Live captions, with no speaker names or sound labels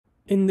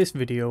In this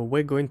video,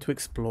 we're going to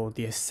explore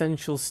the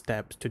essential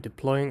steps to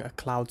deploying a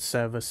cloud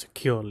server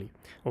securely,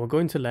 and we're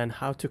going to learn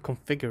how to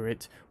configure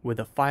it with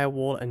a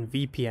firewall and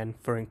VPN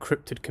for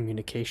encrypted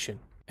communication.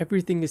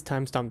 Everything is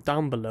timestamped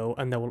down below,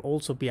 and there will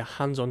also be a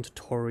hands-on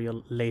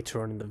tutorial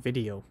later on in the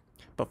video.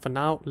 But for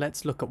now,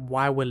 let's look at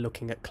why we're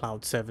looking at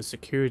cloud server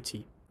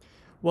security.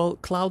 Well,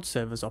 cloud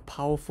servers are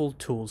powerful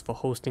tools for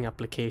hosting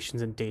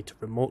applications and data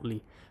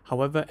remotely.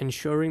 However,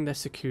 ensuring their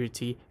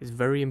security is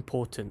very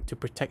important to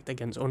protect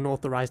against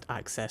unauthorized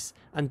access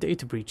and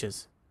data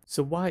breaches.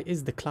 So why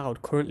is the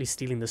cloud currently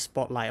stealing the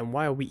spotlight, and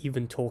why are we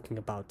even talking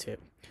about it?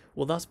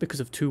 Well, that's because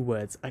of two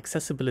words: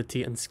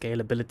 accessibility and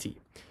scalability.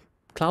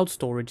 Cloud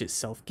storage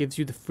itself gives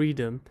you the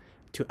freedom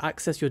to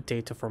access your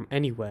data from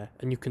anywhere,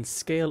 and you can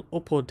scale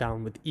up or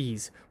down with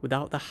ease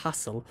without the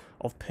hassle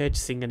of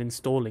purchasing and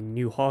installing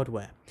new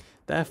hardware.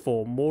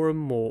 Therefore, more and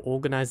more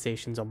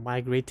organizations are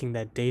migrating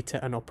their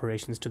data and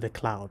operations to the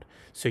cloud,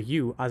 so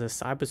you, as a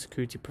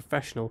cybersecurity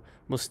professional,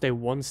 must stay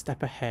one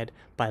step ahead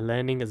by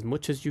learning as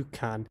much as you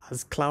can,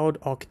 as cloud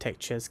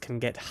architectures can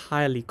get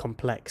highly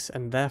complex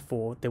and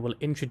therefore they will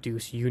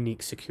introduce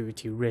unique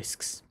security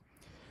risks.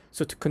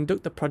 So to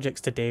conduct the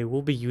projects today,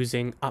 we'll be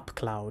using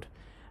UpCloud,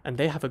 and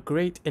they have a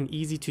great and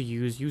easy to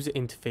use user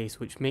interface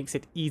which makes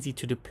it easy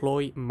to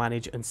deploy,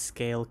 manage and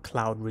scale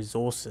cloud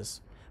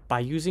resources. By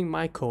using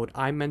my code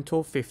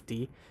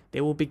iMentor50, they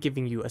will be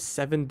giving you a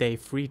 7-day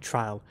free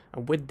trial,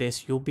 and with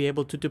this you'll be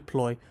able to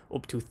deploy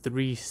up to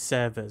 3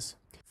 servers.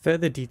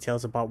 Further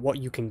details about what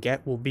you can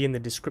get will be in the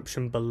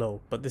description below,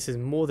 but this is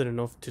more than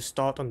enough to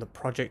start on the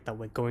project that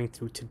we're going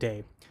through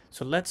today.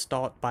 So let's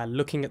start by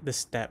looking at the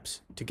steps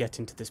to get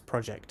into this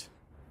project.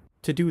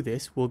 To do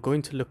this, we're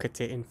going to look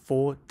at it in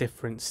 4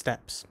 different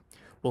steps.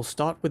 We'll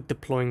start with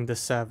deploying the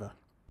server.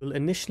 You'll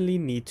initially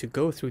need to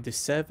go through the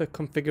server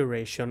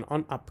configuration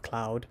on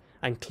UpCloud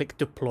and click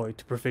deploy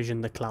to provision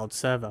the cloud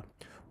server.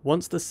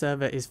 Once the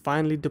server is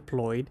finally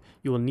deployed,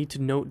 you will need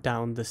to note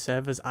down the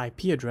server's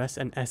IP address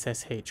and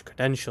SSH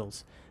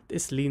credentials.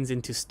 This leads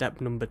into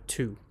step number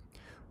 2.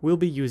 We'll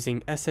be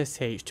using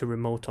SSH to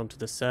remote onto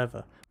the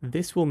server.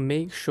 This will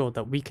make sure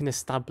that we can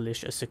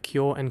establish a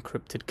secure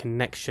encrypted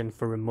connection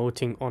for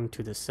remoting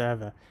onto the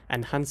server,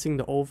 enhancing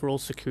the overall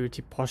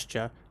security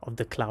posture of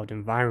the cloud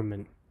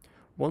environment.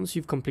 Once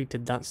you've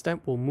completed that step,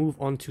 we'll move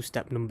on to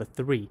step number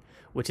 3,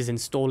 which is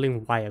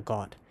installing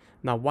WireGuard.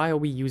 Now, why are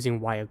we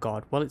using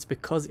WireGuard? Well, it's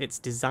because its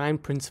design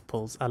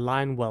principles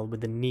align well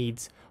with the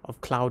needs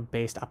of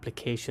cloud-based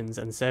applications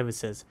and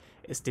services.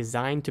 It's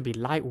designed to be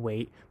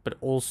lightweight, but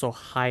also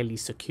highly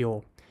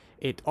secure.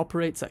 It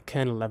operates at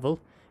kernel level,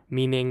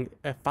 meaning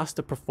a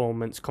faster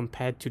performance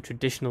compared to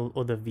traditional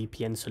other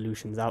VPN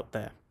solutions out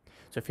there.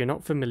 So if you're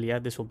not familiar,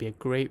 this will be a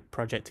great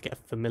project to get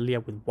familiar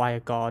with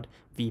WireGuard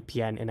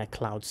VPN in a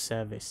cloud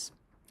service.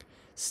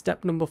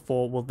 Step number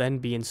 4 will then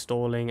be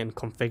installing and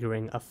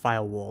configuring a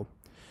firewall.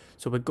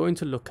 So we're going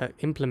to look at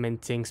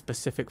implementing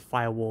specific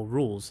firewall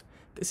rules.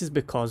 This is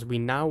because we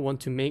now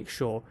want to make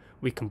sure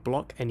we can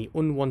block any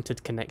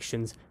unwanted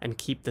connections and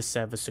keep the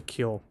server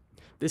secure.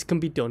 This can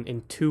be done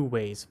in 2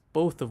 ways,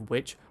 both of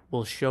which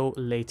we'll show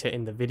later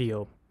in the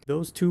video.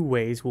 Those 2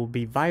 ways will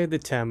be via the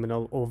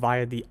terminal or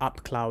via the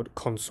UpCloud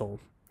console.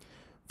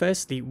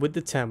 Firstly, with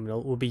the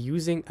terminal, we'll be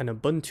using an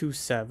Ubuntu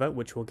server,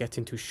 which we'll get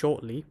into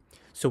shortly,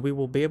 so we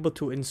will be able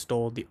to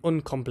install the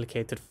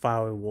uncomplicated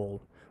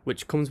firewall,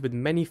 which comes with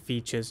many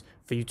features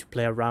for you to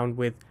play around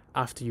with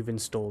after you've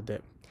installed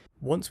it.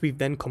 Once we've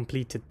then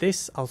completed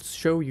this, I'll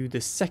show you the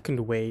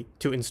second way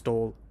to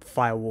install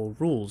firewall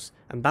rules,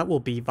 and that will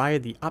be via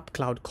the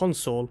UpCloud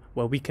console,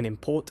 where we can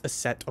import a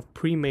set of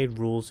pre-made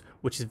rules,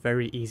 which is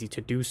very easy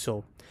to do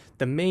so.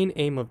 The main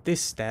aim of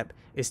this step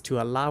is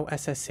to allow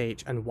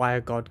SSH and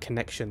WireGuard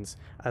connections,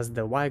 as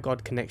the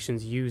WireGuard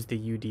connections use the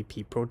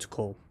UDP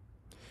protocol.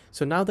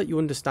 So now that you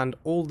understand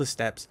all the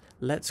steps,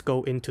 let's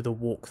go into the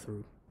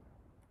walkthrough.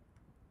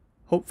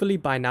 Hopefully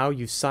by now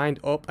you've signed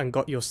up and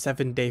got your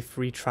 7-day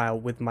free trial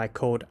with my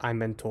code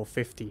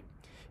iMentor50.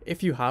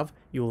 If you have,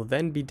 you will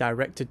then be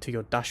directed to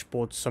your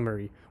dashboard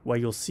summary, where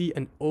you'll see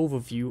an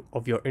overview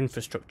of your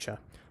infrastructure.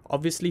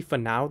 Obviously for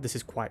now this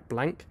is quite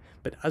blank,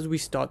 but as we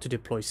start to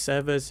deploy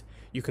servers,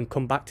 you can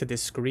come back to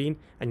this screen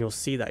and you'll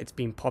see that it's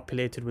been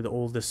populated with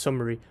all the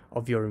summary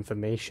of your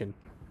information.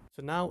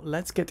 So now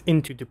let's get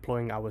into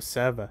deploying our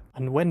server,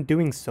 and when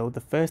doing so,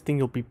 the first thing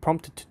you'll be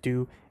prompted to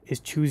do is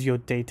choose your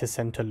data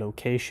center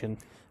location.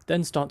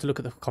 Then start to look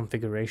at the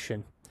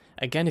configuration.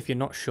 Again, if you're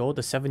not sure,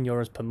 the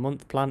 €7 per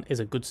month plan is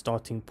a good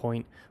starting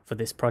point for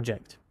this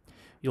project.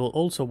 You'll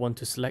also want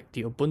to select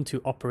the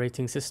Ubuntu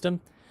operating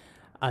system.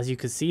 As you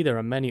can see, there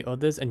are many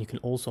others, and you can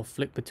also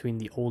flick between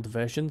the old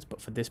versions,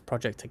 but for this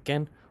project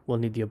again, we'll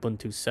need the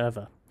Ubuntu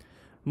server.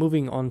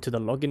 Moving on to the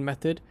login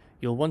method,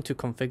 you'll want to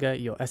configure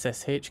your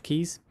SSH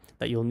keys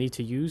that you'll need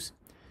to use,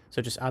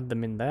 so just add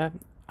them in there,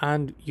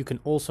 and you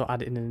can also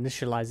add in an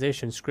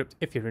initialization script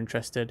if you're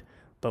interested,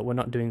 but we're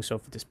not doing so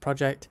for this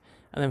project.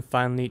 And then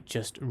finally,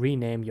 just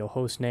rename your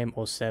host name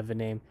or server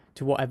name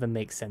to whatever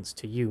makes sense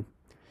to you.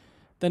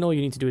 Then all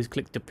you need to do is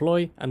click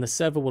deploy, and the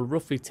server will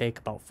roughly take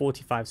about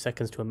 45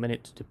 seconds to a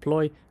minute to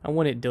deploy, and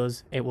when it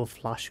does, it will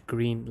flash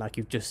green like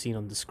you've just seen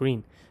on the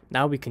screen.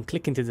 Now we can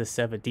click into the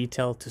server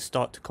detail to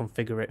start to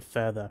configure it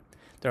further.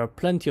 There are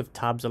plenty of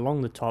tabs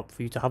along the top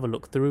for you to have a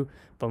look through,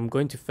 but I'm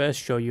going to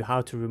first show you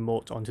how to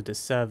remote onto this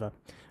server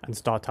and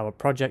start our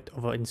project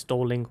of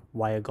installing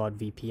WireGuard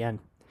VPN.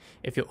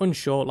 If you're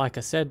unsure, like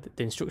I said,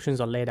 the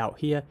instructions are laid out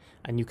here,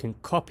 and you can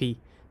copy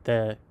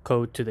the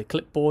code to the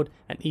clipboard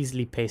and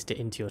easily paste it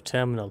into your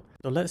terminal.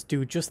 So let's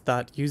do just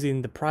that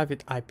using the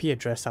private IP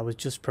address I was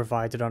just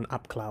provided on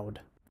UpCloud.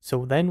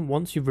 So then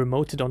once you've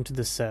remoted onto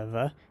the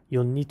server,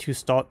 you'll need to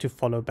start to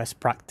follow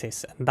best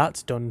practice, and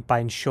that's done by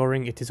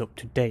ensuring it is up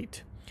to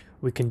date.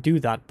 We can do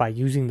that by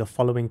using the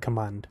following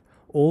command.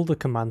 All the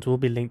commands will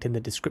be linked in the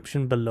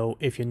description below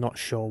if you're not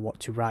sure what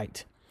to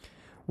write.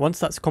 Once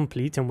that's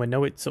complete and we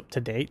know it's up to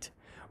date,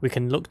 we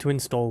can look to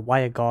install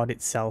WireGuard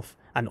itself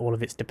and all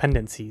of its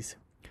dependencies.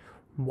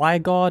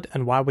 WireGuard,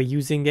 and why we're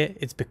using it,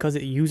 it's because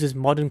it uses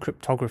modern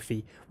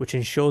cryptography which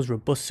ensures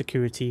robust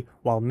security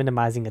while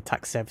minimizing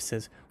attack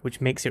surfaces,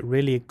 which makes it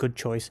really a good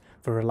choice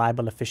for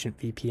reliable, efficient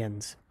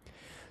VPNs.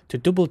 To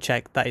double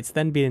check that it's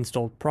then been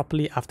installed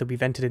properly after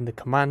we've entered in the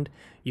command,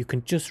 you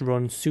can just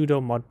run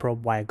sudo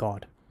modprobe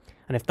WireGuard,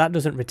 and if that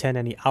doesn't return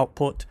any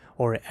output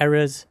or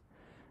errors,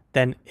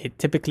 then it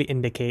typically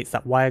indicates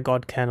that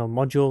WireGuard kernel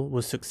module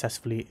was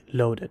successfully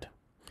loaded.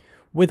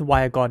 With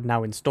WireGuard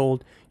now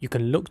installed, you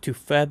can look to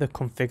further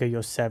configure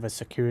your server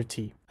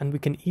security, and we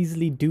can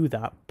easily do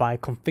that by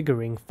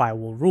configuring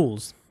firewall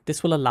rules.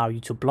 This will allow you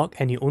to block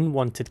any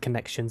unwanted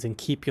connections and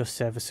keep your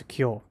server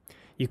secure.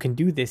 You can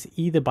do this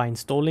either by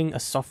installing a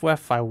software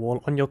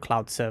firewall on your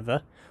cloud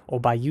server or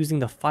by using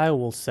the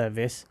firewall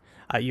service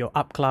at your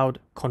UpCloud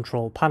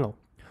control panel.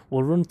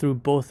 We'll run through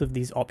both of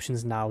these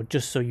options now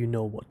just so you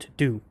know what to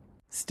do.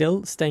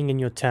 Still staying in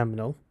your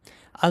terminal,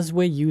 as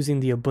we're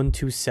using the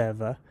Ubuntu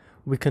server,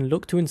 we can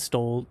look to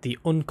install the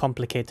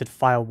uncomplicated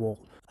firewall,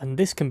 and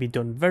this can be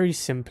done very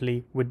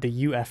simply with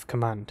the UF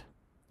command.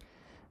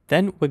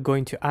 Then we're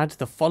going to add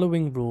the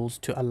following rules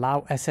to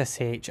allow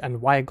SSH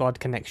and WireGuard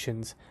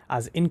connections,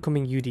 as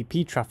incoming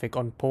UDP traffic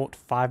on port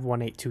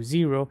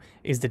 51820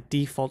 is the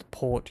default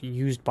port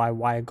used by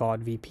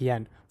WireGuard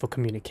VPN for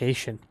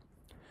communication.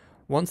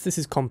 Once this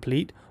is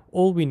complete,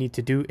 all we need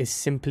to do is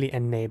simply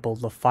enable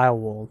the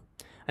firewall.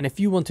 And if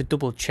you want to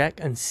double check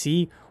and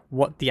see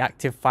what the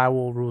active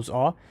firewall rules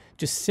are,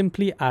 just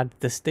simply add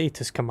the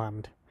status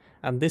command,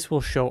 and this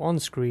will show on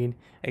screen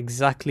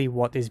exactly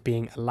what is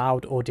being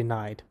allowed or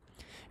denied.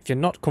 If you're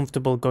not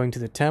comfortable going to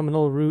the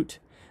terminal route,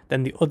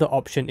 then the other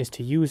option is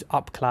to use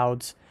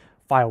UpCloud's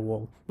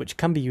firewall, which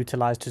can be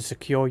utilized to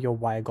secure your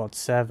WireGuard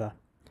server.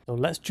 So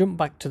let's jump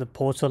back to the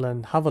portal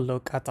and have a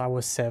look at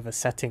our server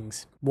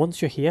settings.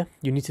 Once you're here,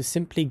 you need to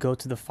simply go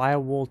to the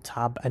firewall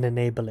tab and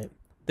enable it.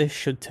 This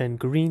should turn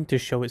green to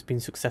show it's been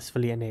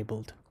successfully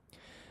enabled.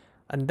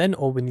 And then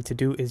all we need to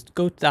do is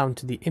go down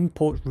to the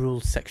import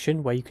rules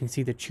section where you can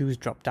see the choose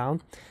drop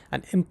down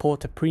and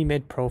import a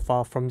pre-made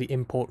profile from the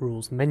import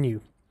rules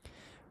menu.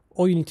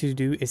 All you need to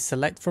do is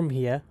select from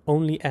here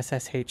only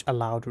SSH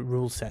allowed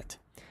rule set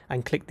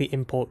and click the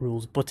import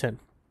rules button.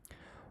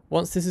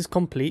 Once this is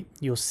complete,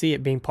 you'll see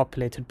it being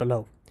populated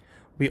below.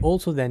 We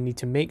also then need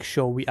to make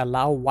sure we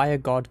allow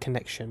WireGuard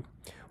connection,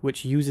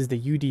 which uses the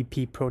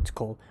UDP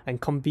protocol and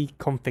can be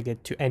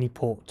configured to any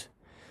port.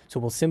 So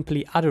we'll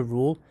simply add a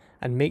rule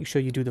and make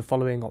sure you do the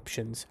following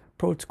options: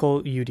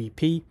 protocol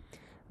UDP,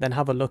 then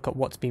have a look at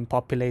what's been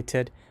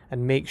populated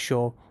and make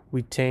sure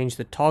we change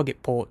the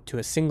target port to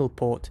a single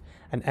port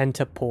and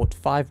enter port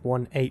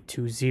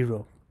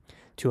 51820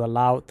 to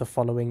allow the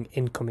following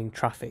incoming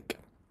traffic.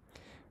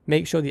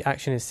 Make sure the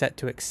action is set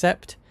to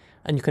accept,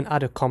 and you can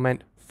add a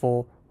comment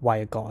for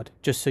WireGuard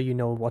just so you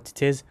know what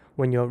it is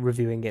when you're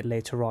reviewing it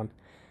later on.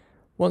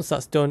 Once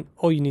that's done,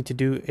 all you need to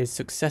do is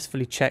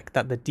successfully check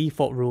that the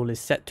default rule is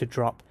set to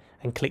drop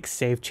and click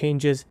Save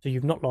Changes so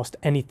you've not lost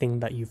anything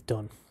that you've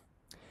done.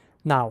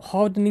 Now,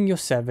 hardening your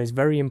server is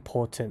very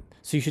important,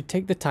 so you should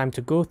take the time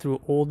to go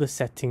through all the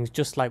settings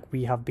just like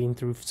we have been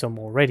through some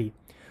already.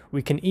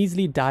 We can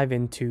easily dive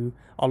into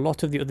a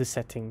lot of the other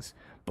settings,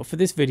 but for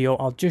this video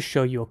I'll just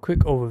show you a quick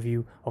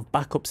overview of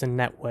backups and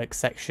network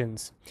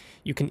sections.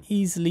 You can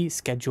easily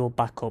schedule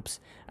backups,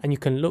 and you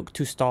can look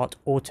to start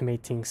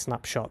automating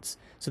snapshots.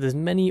 So there's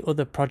many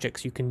other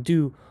projects you can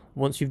do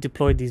once you've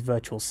deployed these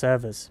virtual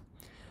servers.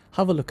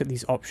 Have a look at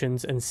these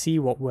options and see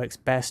what works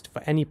best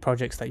for any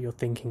projects that you're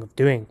thinking of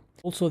doing.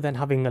 Also then,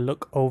 having a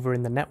look over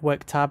in the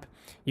network tab,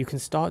 you can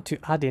start to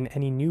add in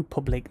any new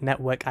public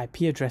network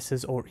IP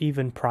addresses or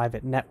even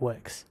private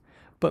networks.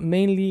 But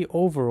mainly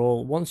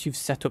overall, once you've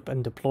set up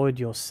and deployed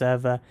your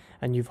server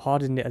and you've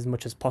hardened it as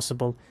much as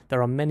possible,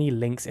 there are many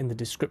links in the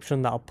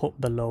description that I'll put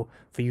below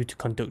for you to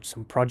conduct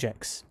some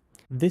projects.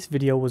 This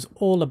video was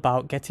all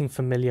about getting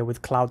familiar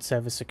with cloud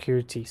server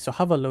security, so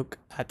have a look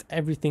at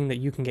everything that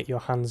you can get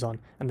your hands on,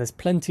 and there's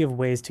plenty of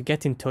ways to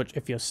get in touch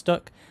if you're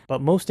stuck.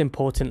 But most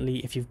importantly,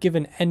 if you've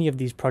given any of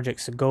these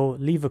projects a go,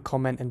 leave a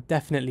comment and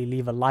definitely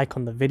leave a like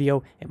on the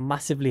video. It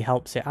massively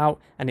helps it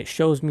out and it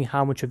shows me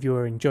how much of you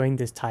are enjoying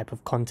this type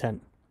of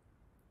content.